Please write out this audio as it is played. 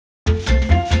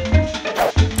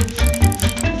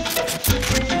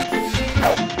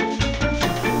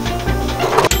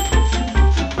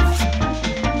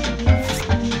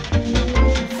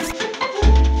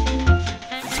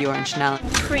Chanel.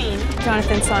 Queen,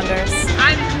 Jonathan Saunders.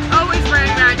 I'm always wearing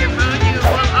rag and bone. You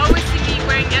will always see me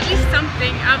wearing at least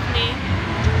something of me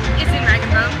is in rag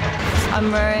and bone.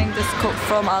 I'm wearing this coat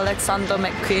from Alexander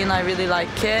McQueen. I really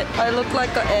like it. I look like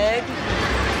an egg,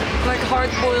 like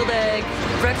hard-boiled egg.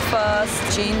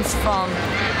 Breakfast jeans from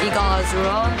Yigal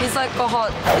Azura. He's like a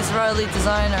hot Israeli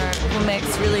designer who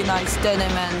makes really nice denim,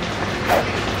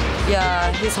 and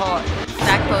yeah, he's hot.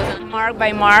 Zach Bozen. Mark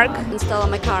by Mark. And Stella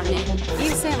McCartney.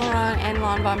 Yves Saint Laurent and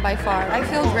Lanvin by far. I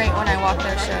feel great when I walk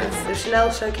their shows. The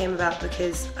Chanel show came about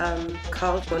because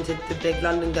Carl wanted the big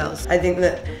London girls. I think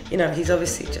that, you know, he's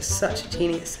obviously just such a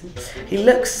genius and he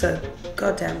looks so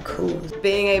goddamn cool.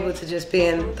 Being able to just be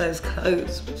in those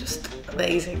clothes was just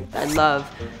amazing. I love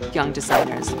young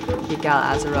designers, Yigal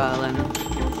Azura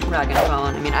and Rag &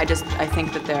 Bone. I mean, I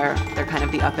think that they're kind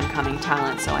of the up-and-coming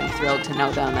talent, so I'm thrilled to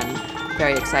know them and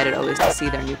very excited always to see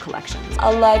their new collections.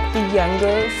 I like the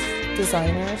younger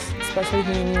designers, especially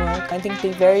here in New York. I think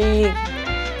they're very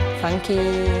funky,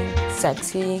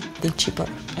 sexy, they're cheaper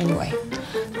anyway,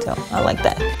 so I like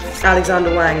that.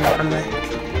 Alexander Wang, I'm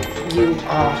like, you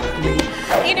are me.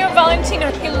 You know,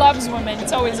 Valentino, he loves women.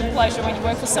 It's always a pleasure when you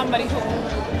work for somebody who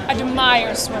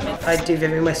admires women. I do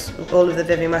all of the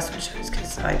Vivienne Westwood shows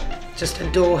because I just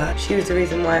adore her. She was the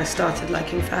reason why I started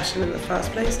liking fashion in the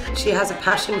first place. She has a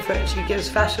passion for it. She gives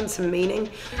fashion some meaning,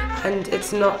 and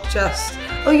it's not just,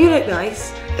 oh, you look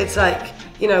nice. It's like,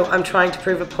 you know, I'm trying to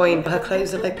prove a point. Her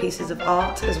clothes are like pieces of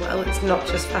art as well. It's not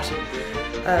just fashion.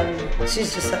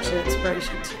 She's just such an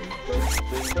inspiration to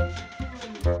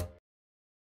me.